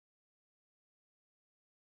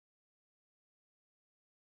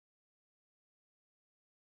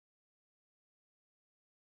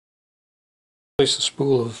Place the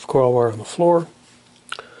spool of coil wire on the floor,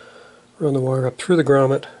 run the wire up through the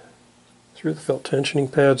grommet, through the felt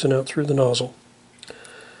tensioning pads and out through the nozzle.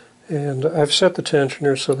 And I've set the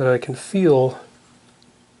tensioner so that I can feel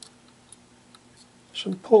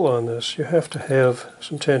some pull on this. You have to have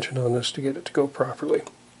some tension on this to get it to go properly.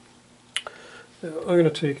 Now I'm going to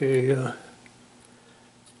take a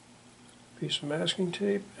piece of masking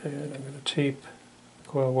tape and I'm going to tape the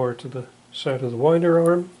coil wire to the side of the winder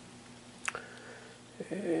arm.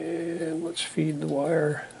 And let's feed the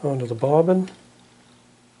wire onto the bobbin.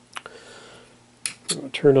 I'm going to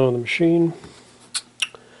turn on the machine.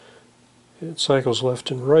 It cycles left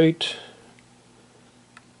and right.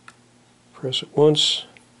 Press it once.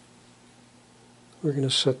 We're going to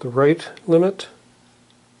set the right limit.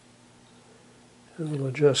 And we'll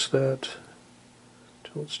adjust that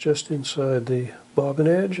until it's just inside the bobbin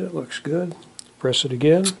edge. That looks good. Press it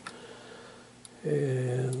again.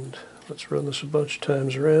 And let's run this a bunch of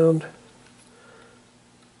times around.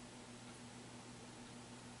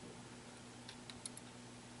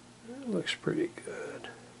 That looks pretty good.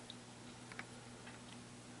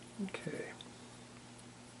 Okay.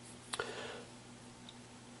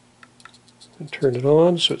 And turn it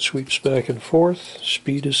on so it sweeps back and forth.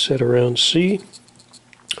 Speed is set around C.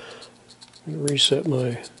 I'm going to reset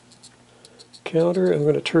my counter. I'm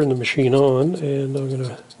going to turn the machine on and I'm going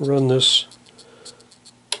to run this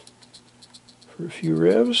for a few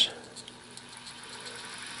revs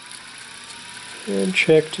and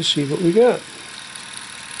check to see what we got.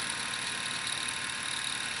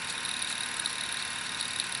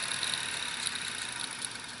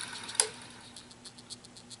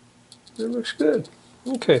 That looks good.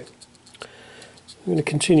 Okay. I'm going to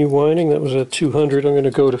continue winding. That was at 200. I'm going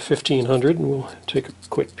to go to 1500 and we'll take a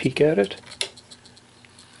quick peek at it.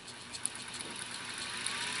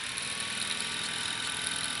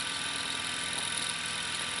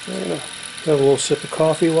 I'm going to have a little sip of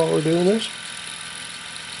coffee while we're doing this.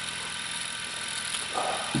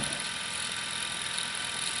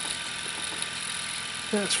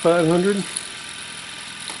 That's 500.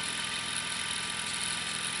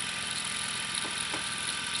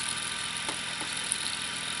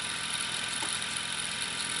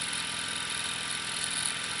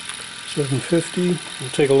 $750. We'll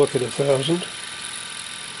take a look at 1,000.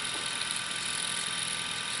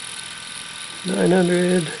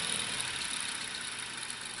 900.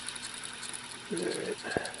 Alright,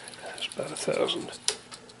 that's about 1,000.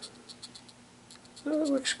 That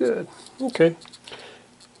looks good. Okay,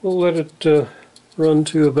 we'll let it run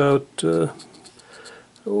to about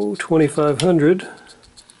 2,500.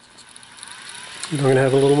 And I'm going to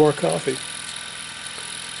have a little more coffee.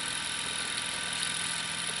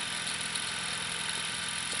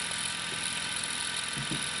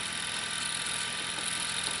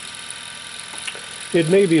 It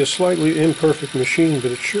may be a slightly imperfect machine,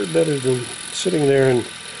 but it's sure better than sitting there and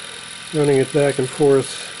running it back and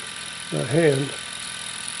forth by hand.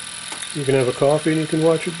 You can have a coffee and you can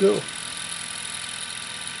watch it go.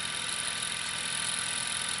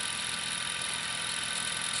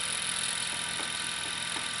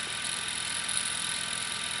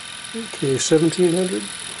 Okay, 1,700.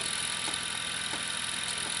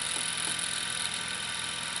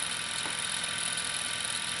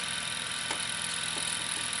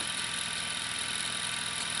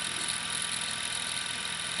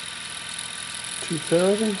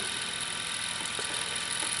 $2,000.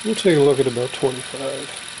 We'll take a look at about 25.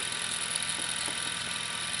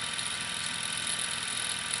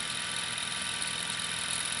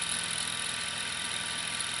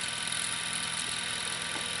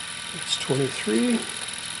 That's 23.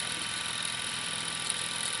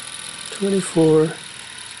 24.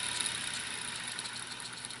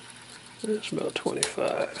 That's about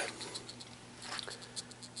 25.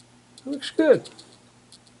 That looks good.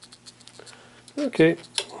 Okay,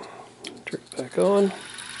 turn it back on.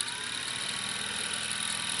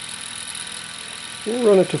 We'll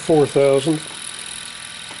run it to 4,000.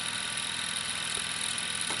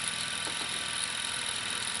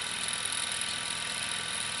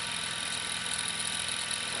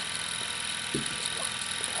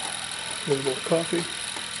 A little more coffee.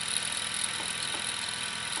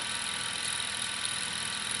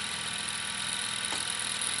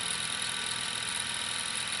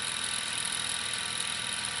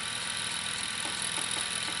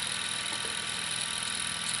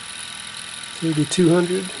 Maybe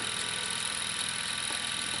 200.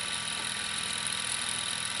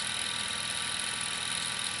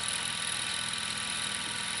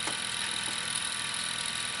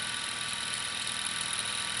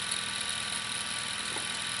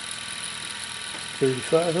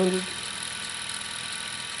 $3,500.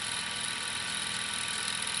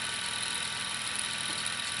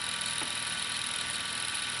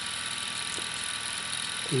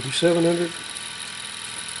 3,700.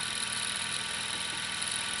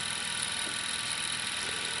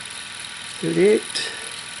 38.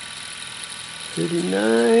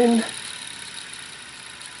 39.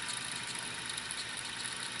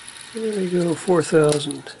 There we go,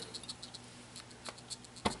 4,000.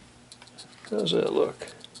 How's that look?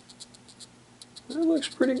 That looks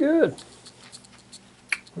pretty good.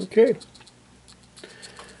 Okay.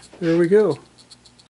 There we go.